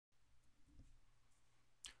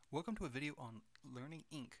Welcome to a video on learning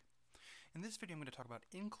ink. In this video I'm going to talk about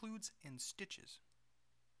includes and stitches.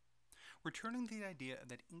 Returning to the idea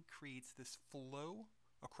that ink creates this flow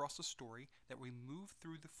across the story that we move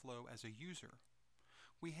through the flow as a user.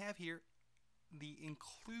 We have here the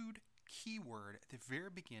include keyword at the very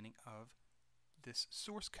beginning of this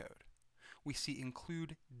source code. We see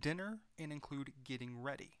include dinner and include getting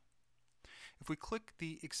ready. If we click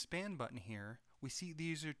the expand button here, we see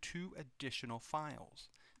these are two additional files,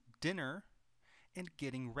 dinner and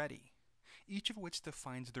getting ready, each of which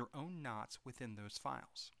defines their own knots within those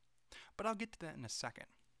files. But I'll get to that in a second.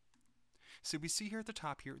 So we see here at the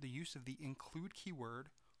top here the use of the include keyword,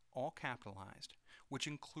 all capitalized, which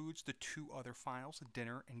includes the two other files,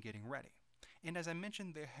 dinner and getting ready. And as I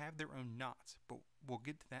mentioned, they have their own knots, but we'll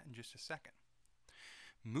get to that in just a second.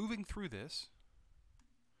 Moving through this,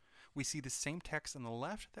 we see the same text on the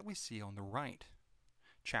left that we see on the right.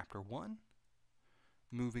 Chapter 1,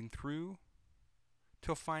 moving through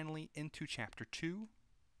till finally into Chapter 2,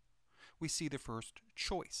 we see the first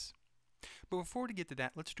choice. But before we get to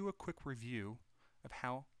that, let's do a quick review of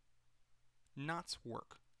how knots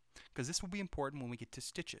work, because this will be important when we get to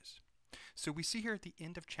stitches. So we see here at the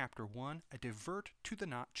end of Chapter 1 a divert to the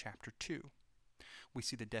knot Chapter 2. We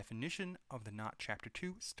see the definition of the knot Chapter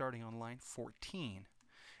 2 starting on line 14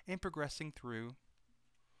 and progressing through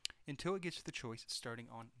until it gets to the choice starting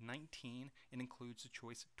on 19 and includes the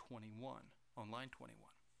choice 21 on line 21,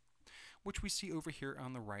 which we see over here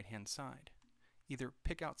on the right hand side. Either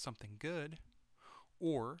pick out something good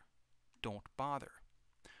or don't bother,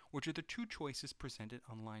 which are the two choices presented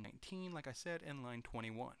on line 19, like I said, and line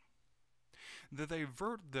 21. The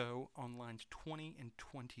divert, though, on lines 20 and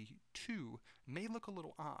 22 may look a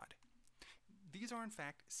little odd. These are in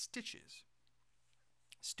fact stitches.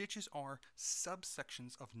 Stitches are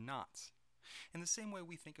subsections of knots. In the same way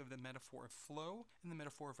we think of the metaphor of flow and the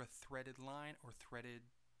metaphor of a threaded line or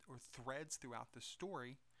threads throughout the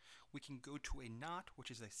story, we can go to a knot,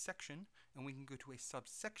 which is a section, and we can go to a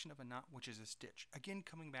subsection of a knot, which is a stitch. Again,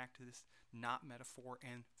 coming back to this knot metaphor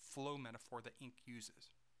and flow metaphor that ink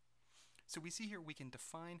uses. So we see here we can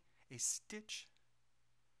define a stitch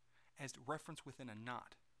as reference within a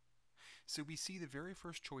knot. So we see the very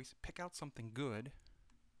first choice, pick out something good,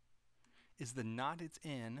 is the knot it's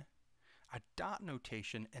in, a dot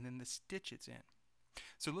notation, and then the stitch it's in.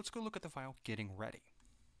 So let's go look at the file getting ready.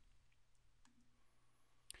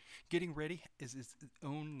 Getting ready is its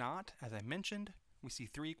own knot, as I mentioned. We see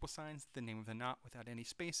 3 equal signs, the name of the knot without any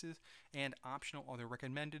spaces, and optional or the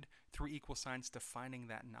recommended 3 equal signs defining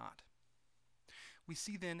that knot. We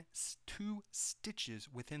see then 2 stitches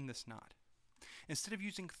within this knot. Instead of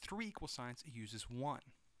using 3 equal signs, it uses 1.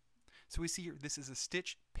 So we see here, this is a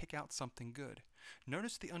stitch, pick out something good.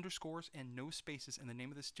 Notice the underscores and no spaces in the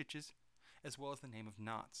name of the stitches, as well as the name of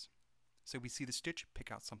knots. So we see the stitch,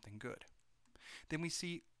 pick out something good. Then we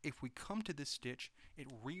see, if we come to this stitch, it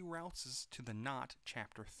reroutes us to the knot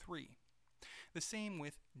Chapter 3. The same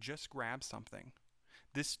with just grab something.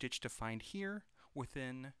 This stitch defined here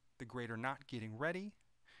within the greater knot getting ready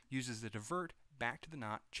uses the divert back to the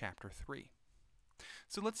knot Chapter 3.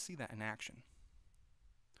 So let's see that in action.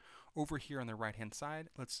 Over here on the right hand side,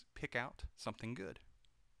 let's pick out something good.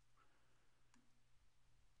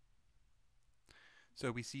 So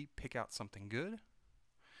we see pick out something good,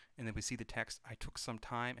 and then we see the text I took some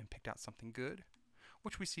time and picked out something good,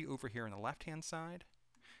 which we see over here on the left hand side.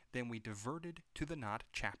 Then we diverted to the knot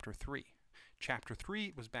Chapter 3. Chapter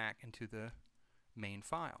 3 was back into the main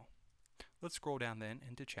file. Let's scroll down then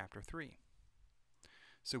into Chapter 3.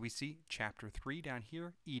 So we see Chapter 3 down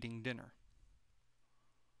here, eating dinner.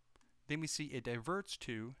 Then we see it diverts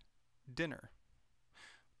to dinner.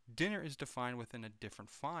 Dinner is defined within a different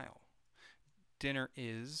file. Dinner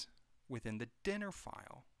is within the dinner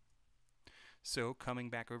file. So coming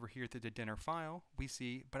back over here to the dinner file, we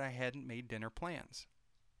see, but I hadn't made dinner plans,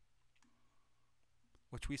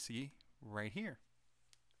 which we see right here.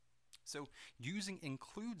 So using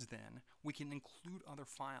includes then, we can include other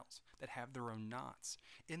files that have their own knots.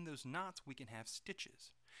 In those knots we can have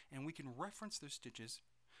stitches, and we can reference those stitches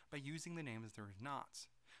by using the names of their knots.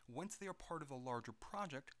 Once they are part of a larger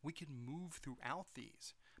project, we can move throughout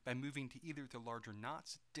these by moving to either the larger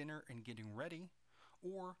knots, dinner and getting ready,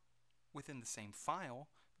 or within the same file,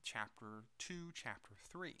 Chapter 2, Chapter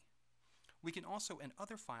 3. We can also, in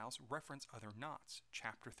other files, reference other knots.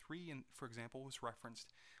 Chapter 3, for example, was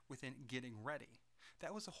referenced within getting ready.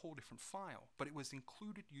 That was a whole different file, but it was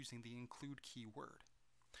included using the include keyword.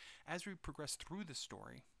 As we progress through the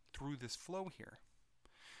story, through this flow here,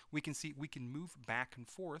 we can see we can move back and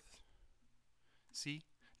forth. See,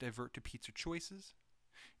 divert to pizza choices,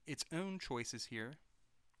 its own choices here,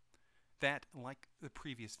 that, like the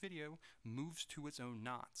previous video, moves to its own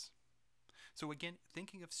knots. So again,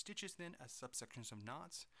 thinking of stitches then as subsections of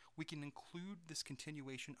knots, we can include this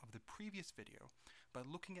continuation of the previous video by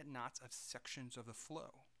looking at knots as sections of the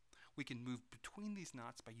flow. We can move between these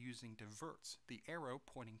knots by using diverts, the arrow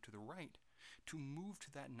pointing to the right, to move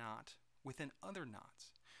to that knot within other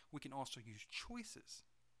knots. We can also use choices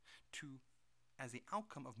to, as the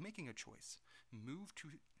outcome of making a choice, move to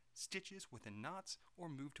stitches within knots or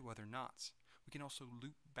move to other knots. We can also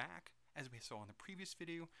loop back, as we saw in the previous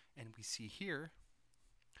video, and we see here,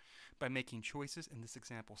 by making choices, in this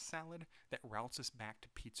example salad, that routes us back to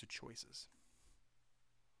pizza choices.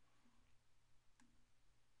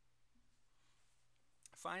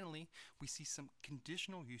 Finally, we see some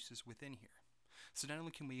conditional uses within here. So not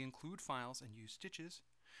only can we include files and use stitches,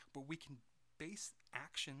 but we can base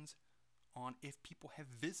actions on if people have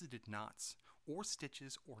visited knots or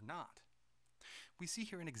stitches or not. We see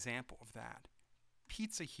here an example of that.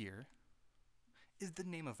 Pizza here is the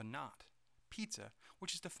name of a knot, pizza,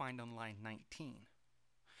 which is defined on line 19.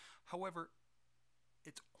 However,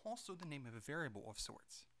 it's also the name of a variable of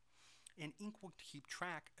sorts. And ink will keep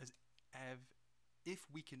track as if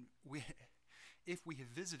we have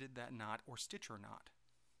visited that knot or stitch or not.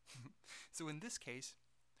 So in this case,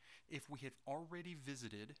 if we have already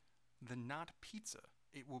visited the knot pizza,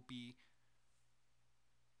 it will be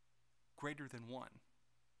greater than 1.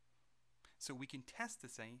 So we can test to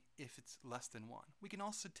say if it's less than 1. We can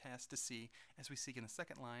also test to see, as we see in the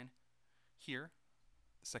second line here,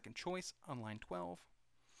 second choice on line 12,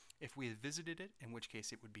 if we have visited it, in which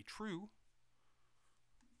case it would be true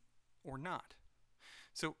or not.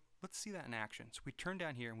 So let's see that in action. So we turn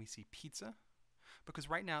down here and we see pizza, because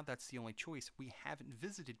right now that's the only choice. We haven't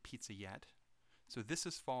visited pizza yet. So this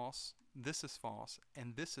is false, and this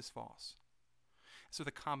is false. So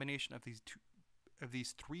the combination of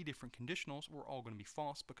these three different conditionals were all going to be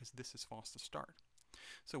false because this is false to start.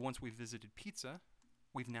 So once we've visited pizza,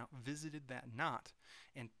 we've now visited that knot,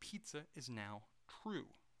 and pizza is now true.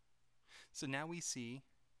 So now we see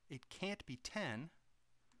it can't be 10,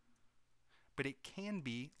 but it can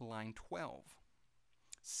be line 12.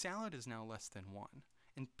 Salad is now less than 1,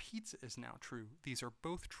 and pizza is now true. These are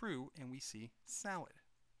both true, and we see salad.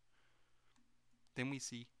 Then we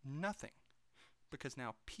see nothing, because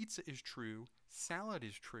now pizza is true, salad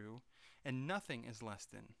is true, and nothing is less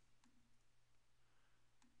than.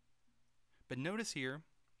 But notice here,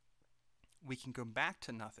 we can go back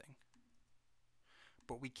to nothing,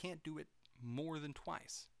 but we can't do it more than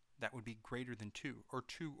twice. That would be greater than 2 or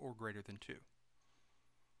greater than 2.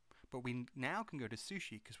 But we now can go to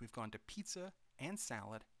sushi because we've gone to pizza and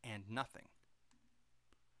salad and nothing.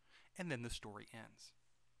 And then the story ends.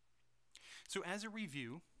 So as a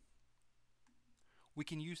review, we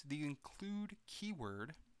can use the include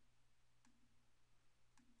keyword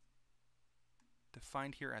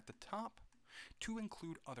defined here at the top to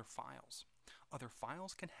include other files. Other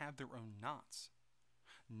files can have their own knots.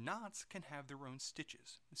 Knots can have their own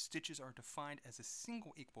stitches. The stitches are defined as a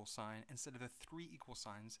single equal sign instead of the 3 equal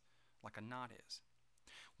signs like a knot is.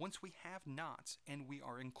 Once we have knots and we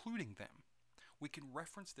are including them, we can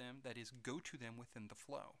reference them, that is, go to them within the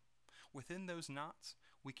flow. Within those knots,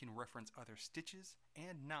 we can reference other stitches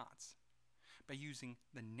and knots by using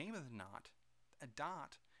the name of the knot, a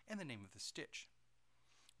dot, and the name of the stitch.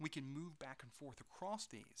 We can move back and forth across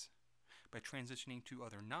these by transitioning to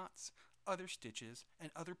other knots, other stitches,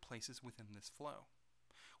 and other places within this flow.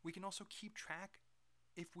 We can also keep track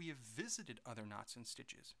if we have visited other knots and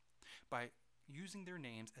stitches by using their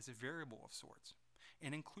names as a variable of sorts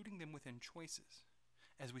and including them within choices.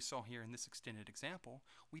 As we saw here in this extended example,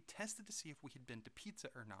 we tested to see if we had been to pizza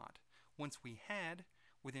or not. Once we had,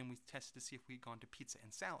 then we tested to see if we had gone to pizza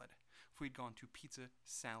and salad. If we had gone to pizza,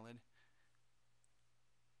 salad,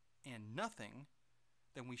 and nothing,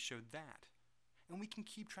 then we showed that. And we can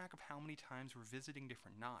keep track of how many times we're visiting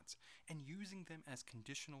different knots and using them as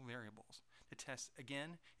conditional variables to test,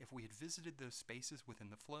 again, if we had visited those spaces within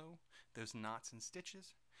the flow, those knots and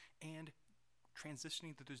stitches, and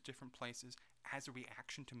transitioning to those different places as a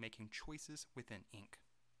reaction to making choices within ink.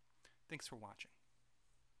 Thanks for watching.